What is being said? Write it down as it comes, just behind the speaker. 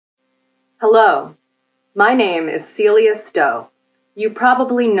Hello, my name is Celia Stowe. You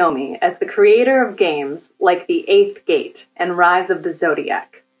probably know me as the creator of games like The Eighth Gate and Rise of the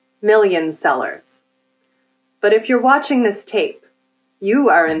Zodiac, million sellers. But if you're watching this tape, you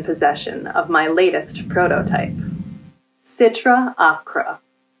are in possession of my latest prototype, SITRA ACHRA.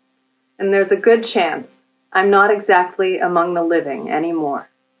 And there's a good chance I'm not exactly among the living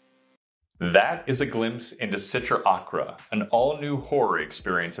anymore. That is a glimpse into SITRA ACHRA, an all-new horror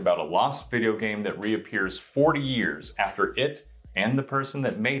experience about a lost video game that reappears 40 years after it and the person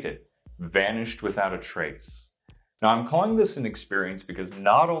that made it vanished without a trace. Now, I'm calling this an experience because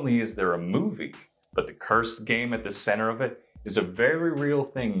not only is there a movie, but the cursed game at the center of it is a very real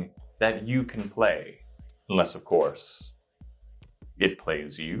thing that you can play. Unless, of course, it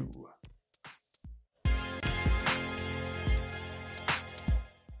plays you.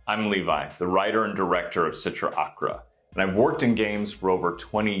 I'm Levi, the writer and director of SITRA ACHRA, and I've worked in games for over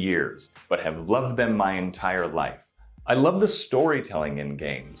 20 years, but have loved them my entire life. I love the storytelling in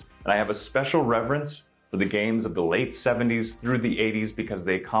games, and I have a special reverence for the games of the late 70s through the 80s because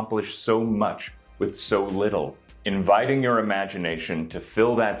they accomplished so much with so little, inviting your imagination to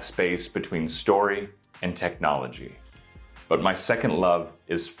fill that space between story and technology. But my second love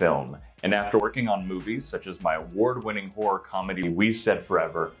is film, and after working on movies such as my award-winning horror comedy We Said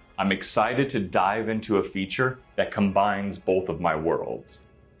Forever, I'm excited to dive into a feature that combines both of my worlds.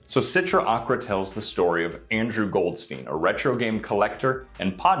 So SITRA ACHRA tells the story of Andrew Goldstein, a retro game collector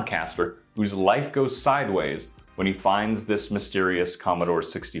and podcaster whose life goes sideways when he finds this mysterious Commodore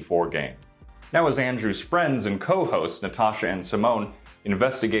 64 game. Now, as Andrew's friends and co-hosts Natasha and Simone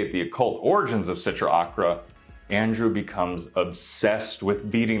investigate the occult origins of SITRA ACHRA, Andrew becomes obsessed with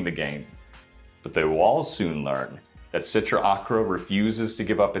beating the game. But they will all soon learn that SITRA ACHRA refuses to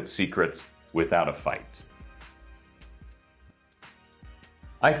give up its secrets without a fight.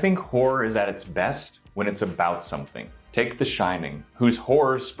 I think horror is at its best when it's about something. Take The Shining, whose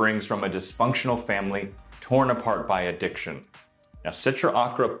horror springs from a dysfunctional family torn apart by addiction. Now, SITRA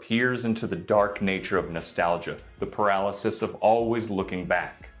ACHRA peers into the dark nature of nostalgia, the paralysis of always looking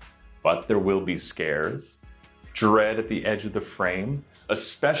back. But there will be scares, dread at the edge of the frame,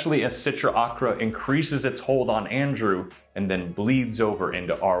 especially as SITRA ACHRA increases its hold on Andrew and then bleeds over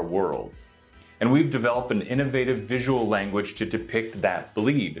into our world. And we've developed an innovative visual language to depict that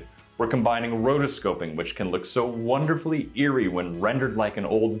bleed. We're combining rotoscoping, which can look so wonderfully eerie when rendered like an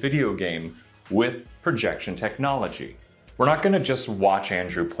old video game, with projection technology. We're not going to just watch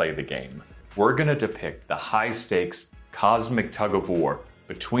Andrew play the game. We're going to depict the high-stakes, cosmic tug-of-war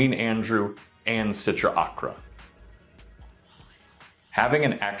between Andrew and SITRA ACHRA. Having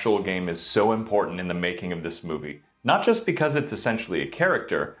an actual game is so important in the making of this movie, not just because it's essentially a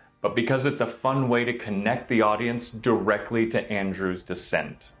character, but because it's a fun way to connect the audience directly to Andrew's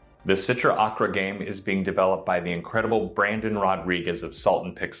descent. The SITRA ACHRA game is being developed by the incredible Brandon Rodriguez of Salt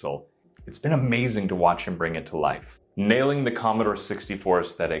and Pixel. It's been amazing to watch him bring it to life, nailing the Commodore 64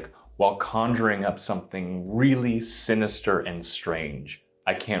 aesthetic while conjuring up something really sinister and strange.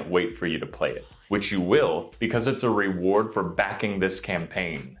 I can't wait for you to play it, which you will because it's a reward for backing this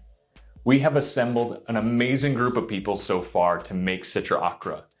campaign. We have assembled an amazing group of people so far to make SITRA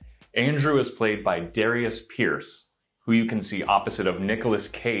ACHRA. Andrew is played by Darius Pierce, who you can see opposite of Nicolas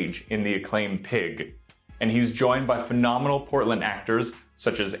Cage in the acclaimed Pig. And he's joined by phenomenal Portland actors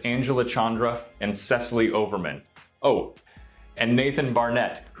such as Angela Chandra and Cecily Overman. Oh, and Nathan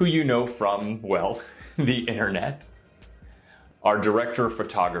Barnett, who you know from, well, the internet. Our director of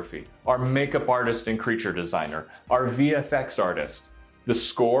photography, our makeup artist and creature designer, our VFX artist. The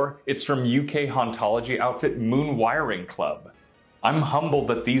score, it's from UK hauntology outfit Moon Wiring Club. I'm humbled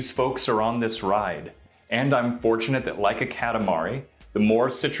that these folks are on this ride, and I'm fortunate that, like a Katamari, the more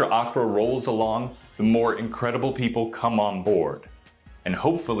SITRA ACHRA rolls along, the more incredible people come on board. And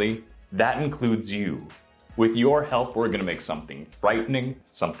hopefully, that includes you. With your help, we're gonna make something frightening,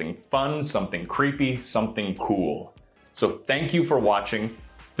 something fun, something creepy, something cool. So thank you for watching,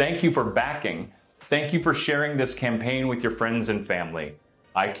 thank you for backing, thank you for sharing this campaign with your friends and family.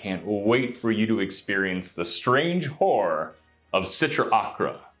 I can't wait for you to experience the strange horror of SITRA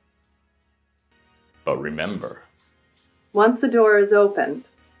ACHRA. But remember, once a door is opened,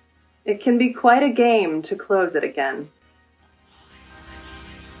 it can be quite a game to close it again.